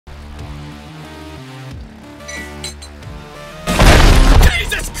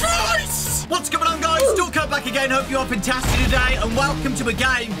What's going on, guys? Dawko back again. Hope you are fantastic today, and welcome to a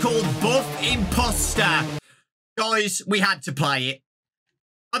game called Imposter. Guys, we had to play it.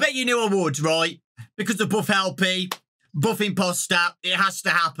 I bet you knew I would, right? Because of Buff LP, Buff Imposter, it has to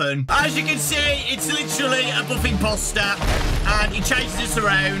happen. As you can see, it's literally a Buff Imposter, and he chases us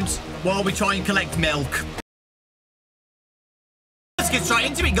around while we try and collect milk. Let's get straight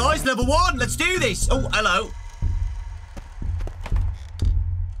into it, guys. Level 1. Let's do this. Oh, hello.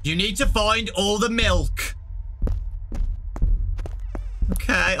 You need to find all the milk.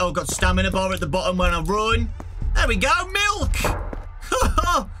 Okay. Oh, got stamina bar at the bottom when I run. There we go. Milk.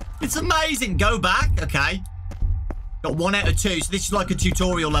 It's amazing. Go back. Okay. Got 1 out of 2. So this is like a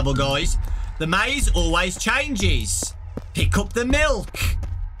tutorial level, guys. The maze always changes. Pick up the milk.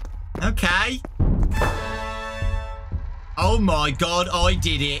 Okay. Oh my God. I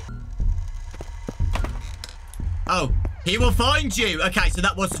did it. Oh. He will find you. Okay, so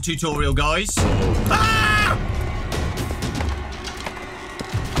that was the tutorial, guys. Ah!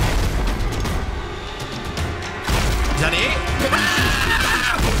 Is that it?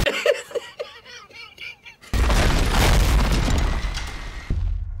 Ah!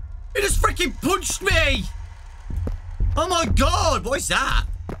 He just freaking punched me. Oh my God, what is that?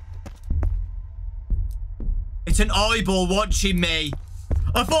 It's an eyeball watching me.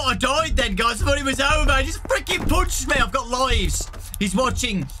 I thought I died then, guys. I thought it was over. He just freaking punched me. I've got lives. He's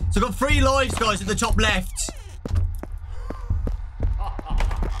watching. So I've got 3 lives, guys, at the top left.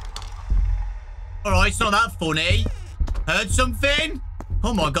 All right, it's not that funny. Heard something?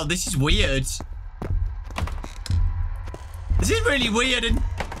 Oh, my God, this is weird. This is really weird and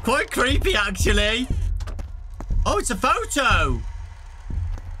quite creepy, actually. Oh, it's a photo.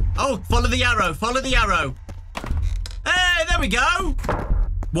 Oh, follow the arrow. Follow the arrow. Hey, there we go.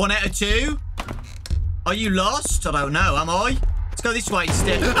 1 out of 2. Are you lost? I don't know. Am I? Let's go this way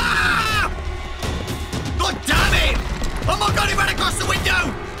instead. Ah! God damn it! Oh my God, he ran across the window!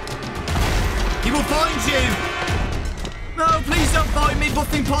 He will find you. No, please don't find me,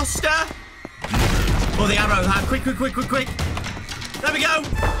 Buff Imposter. Oh, the arrow. Quick, quick, quick, quick, quick. There we go.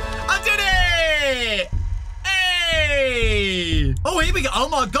 I did it! Hey! Oh, here we go. Oh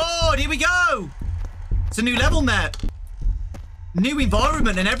my God, here we go. It's a new level now. New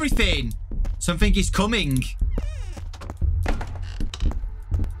environment and everything. Something is coming.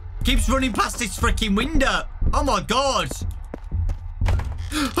 Keeps running past this freaking window. Oh my God.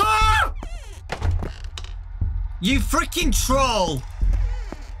 Ah! You freaking troll.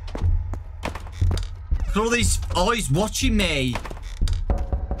 Look at all these eyes watching me.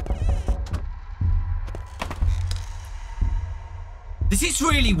 This is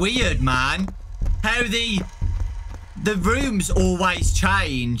really weird, man. How the rooms always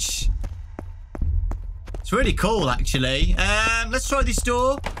change. It's really cool, actually. Let's try this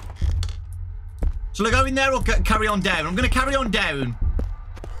door. Shall I go in there or carry on down? I'm going to carry on down.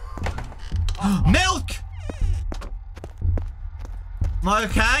 Milk! Am I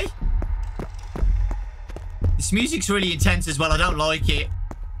okay? This music's really intense as well. I don't like it.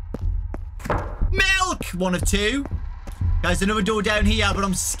 Milk! 1 of 2. There's another door down here, but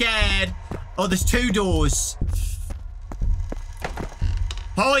I'm scared. Oh, there's 2 doors.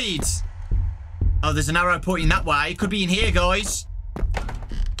 Hide! Oh, there's an arrow pointing that way. It could be in here, guys.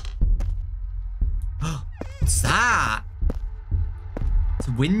 What's that? It's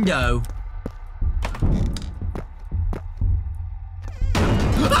a window.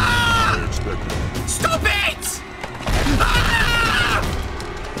 Ah! Stop it! Ah!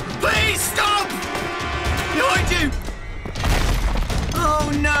 Please stop! Behind you! Oh,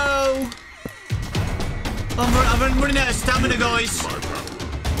 no! I'm running out of stamina, guys.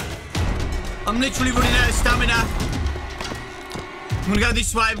 I'm literally running out of stamina. I'm going to go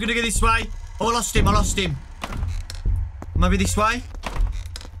this way. I'm going to go this way. Oh, I lost him. I lost him. Maybe this way.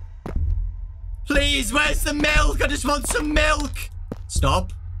 Please, where's the milk? I just want some milk.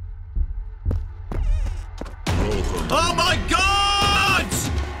 Stop. Oh, my God!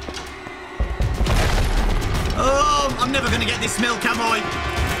 Oh, I'm never going to get this milk, am I?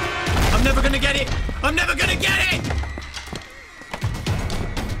 I'm never going to get it. I'm never going to get it.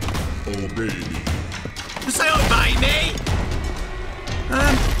 Obey me. Just say obey me.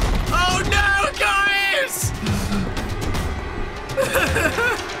 Oh no, guys!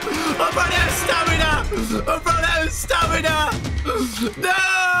 I've run out of stamina. I've run out of stamina. No!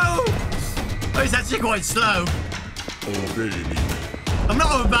 Oh, it's actually quite slow. Obey me. I'm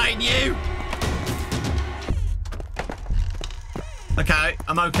not obeying you. Okay,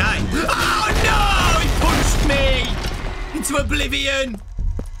 I'm okay. Oh no! He punched me into oblivion.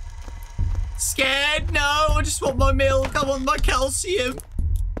 Scared? No, I just want my milk. I want my calcium.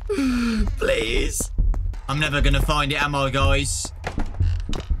 Please. I'm never going to find it, am I, guys?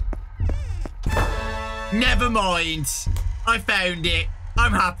 Never mind. I found it.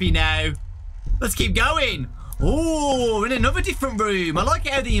 I'm happy now. Let's keep going. Oh, we're in another different room. I like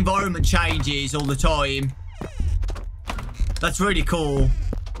how the environment changes all the time. That's really cool.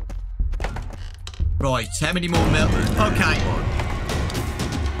 Right, how many more milk? Okay.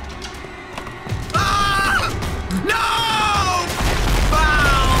 Ah! No!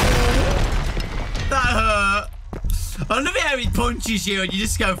 Ow! That hurt. I love it how he punches you and you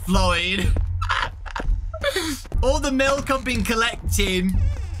just go flying. All the milk I've been collecting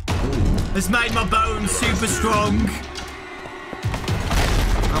has made my bones super strong.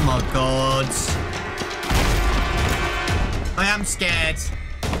 Oh my god. I am scared.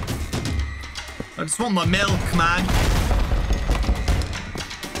 I just want my milk, man.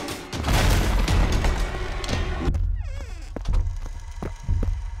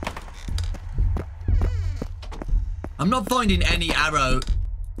 I'm not finding any arrows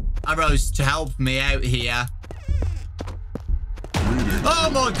to help me out here.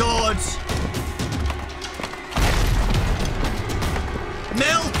 Oh my god!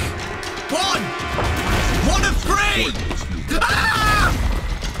 Milk! One of 3! Ah!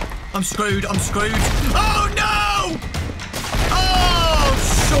 I'm screwed. I'm screwed. Oh no! Oh,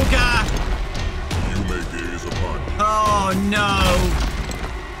 sugar! You may gaze upon. Oh no!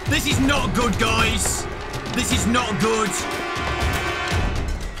 This is not good, guys. This is not good.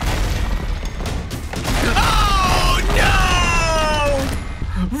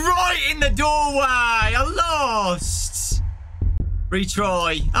 Right in the doorway! I lost!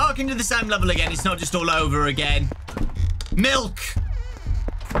 Retry. Oh, I can do the same level again. It's not just all over again. Milk!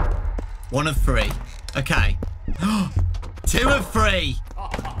 1 of 3. Okay. 2 of 3.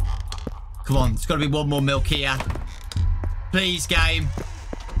 Come on, there's got to be 1 more milk here. Please, game.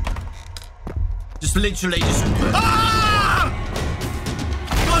 Just literally just... Ah!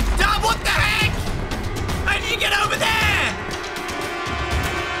 God damn, what the heck? How did you get over there?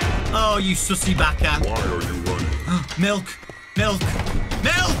 Oh, you sussy backer. Why are you running? Milk. Milk.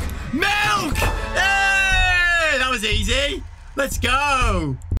 Milk. Milk! Hey! That was easy. Let's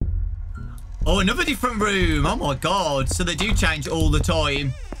go. Oh, another different room. Oh, my God. So they do change all the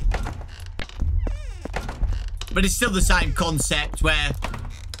time. But it's still the same concept where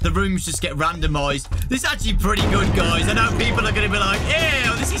the rooms just get randomized. This is actually pretty good, guys. I know people are going to be like,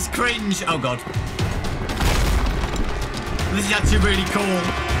 ew, this is cringe. Oh, God. This is actually really cool.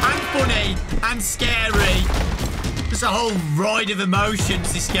 And funny. And scary. Just a whole ride of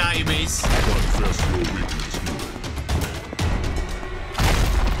emotions this game is. Confess your weakness, human.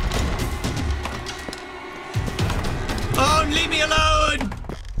 Oh, leave me alone.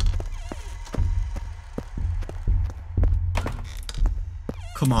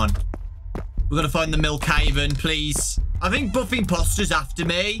 Come on. We've got to find the milk haven, please. I think Buff Imposter's after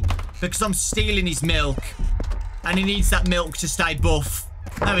me because I'm stealing his milk. And he needs that milk to stay buff.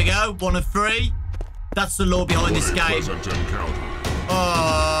 There we go. 1 of 3. That's the law behind this game.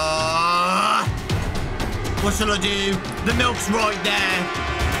 What shall I do? The milk's right there.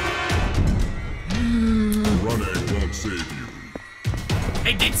 Running won't save you.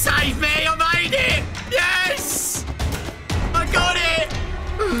 It did save me. I made it. Yes. I got it.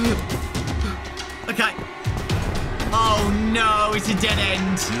 Okay. Oh, no. It's a dead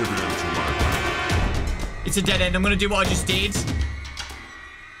end. Give in to my back. It's a dead end. I'm going to do what I just did.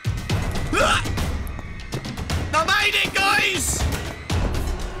 I made it, guys!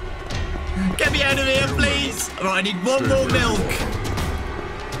 Get me out of here, please. All right, I need 1 more milk.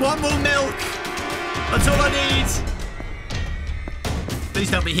 1 more milk. That's all I need. Please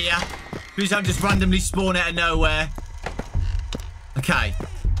don't be here. Please don't just randomly spawn out of nowhere. Okay.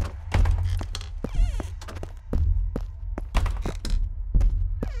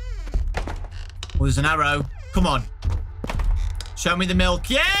 Oh, there's an arrow. Come on. Show me the milk.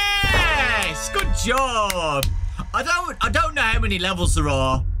 Yes! Good job. I don't know how many levels there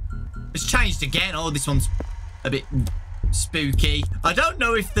are. It's changed again. Oh, this one's a bit spooky. I don't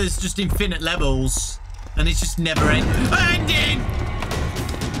know if there's just infinite levels and it's just never ending.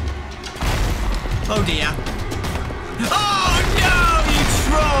 Oh, dear. Oh, no, you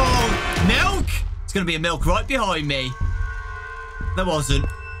troll. Milk? It's going to be a milk right behind me. There wasn't.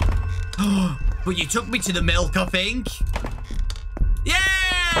 But you took me to the milk, I think.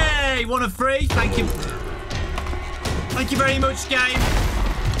 Yay! 1 of 3. Thank you. Thank you very much, game.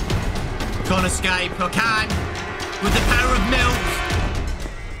 Can't escape. I can. With the power of milk.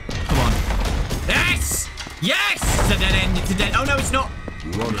 Come on. Yes! Yes! It's a dead end. It's a dead... Oh, no, it's not.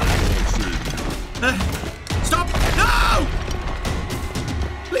 Running won't save you. Stop. No!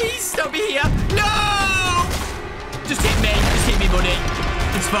 Please. Please stop me here. No! Just hit me. Just hit me, buddy.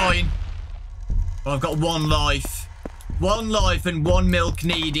 It's fine. Oh, I've got 1 life. 1 life and 1 milk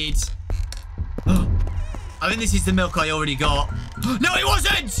needed. I think this is the milk I already got. No, it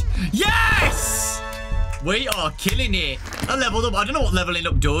wasn't! Yes! We are killing it. I leveled up. I don't know what leveling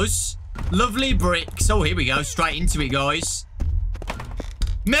up does. Lovely bricks. Oh, here we go. Straight into it, guys.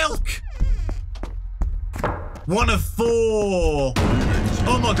 Milk! 1 of 4.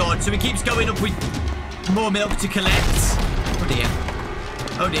 Oh, my God. So it keeps going up with more milk to collect. Oh, dear.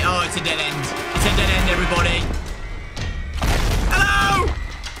 Oh, dear. Oh, it's a dead end. It's a dead end, everybody. Hello!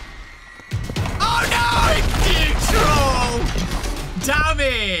 Oh, no! You troll! Damn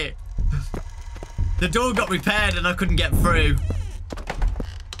it! The door got repaired and I couldn't get through.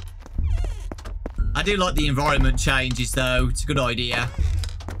 I do like the environment changes, though. It's a good idea.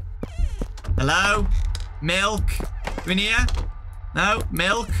 Hello? Milk? You in here? No?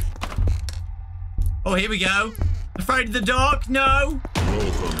 Milk? Oh, here we go. Afraid of the dark? No.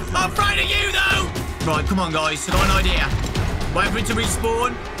 I'm afraid of you, though. Right, come on, guys. I got an idea. Wait for it to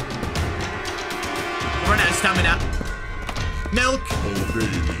respawn. Run out of stamina. Milk. Oh,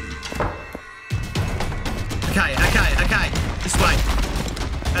 baby. Okay. This way.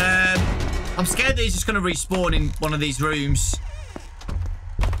 I'm scared that he's just going to respawn in one of these rooms.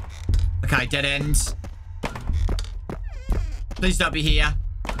 Okay, dead end. Please don't be here.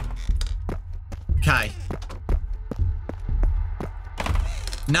 Okay.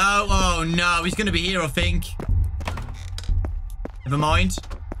 No. Oh, no. He's going to be here, I think. Never mind.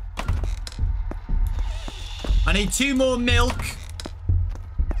 I need 2 more milk.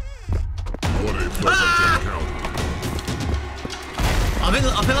 What a pleasant encounter.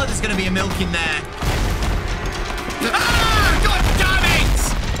 I feel like there's going to be a milk in there. Ah! God damn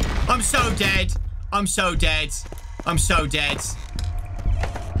it! I'm so dead. I'm so dead. I'm so dead.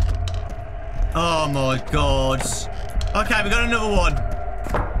 Oh, my God. Okay, we got another one.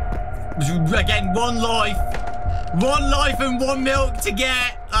 Again, 1 life. 1 life and 1 milk to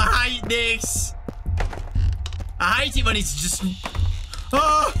get. I hate this. I hate it when it's just...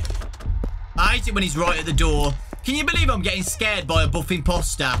 Oh! I hate it when he's right at the door. Can you believe I'm getting scared by a buff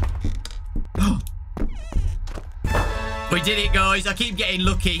imposter? We did it, guys. I keep getting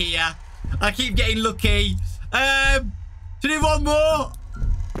lucky here. I keep getting lucky. To do 1 more. Oh,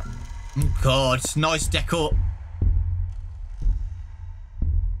 God. Nice deck up.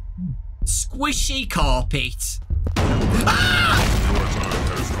 Squishy carpet. Ah!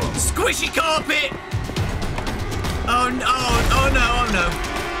 Squishy carpet. Oh, no. Oh, no. Oh, no.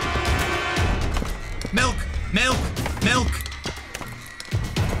 Milk. Milk. Milk.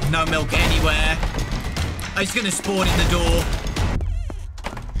 No milk anywhere. Oh, he's going to spawn in the door.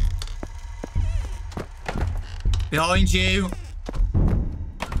 Behind you.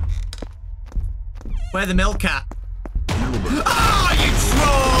 Where the milk at? Oh, you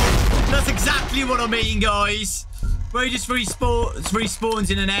troll! That's exactly what I mean, guys. Where he just respawns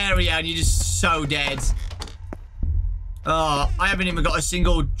in an area and you're just so dead. Oh, I haven't even got a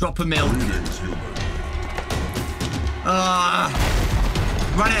single drop of milk.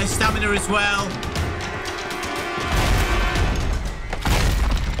 Run out of stamina as well.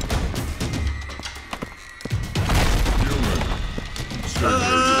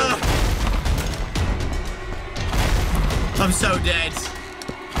 I'm so dead.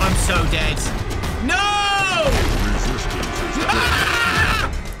 I'm so dead. No!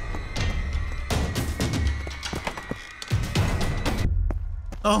 Ah!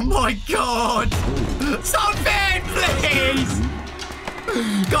 Oh my God! Something, please!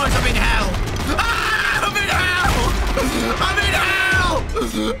 Guys, I'm in hell! Ah! I'm in hell! I'm in hell!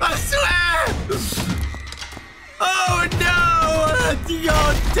 I swear! Oh no!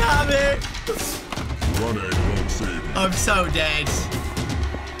 God damn it! Running won't save you. I'm so dead.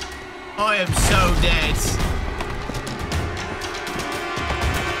 I am so dead.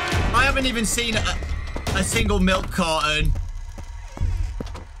 I haven't even seen a single milk carton.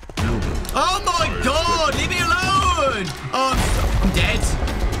 Oh my God! Leave me alone! Oh, I'm dead.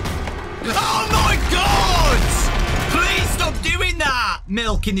 Oh my God! Please stop doing that!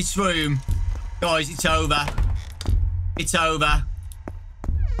 Milk in this room. Guys, it's over. It's over.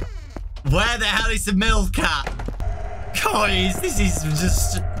 Where the hell is the milk at? Guys, this is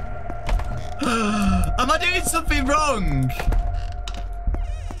just... Am I doing something wrong?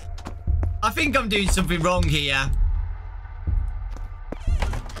 I think I'm doing something wrong here.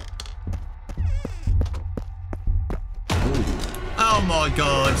 Oh my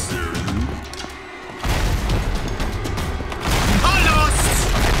God. I lost!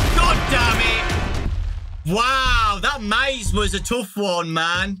 God damn it! Wow, that maze was a tough one,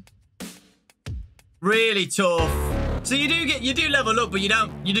 man. Really tough. So you do level up, but you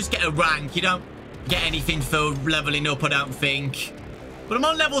just get a rank. You don't get anything for leveling up, I don't think. But I'm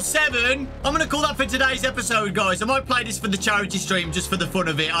on level 7. I'm going to call that for today's episode, guys. I might play this for the charity stream just for the fun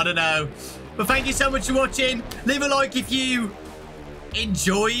of it. I don't know. But thank you so much for watching. Leave a like if you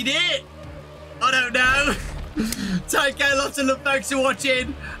enjoyed it. I don't know. Take care. Lots of love. Thanks for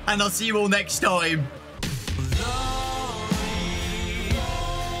watching. And I'll see you all next time.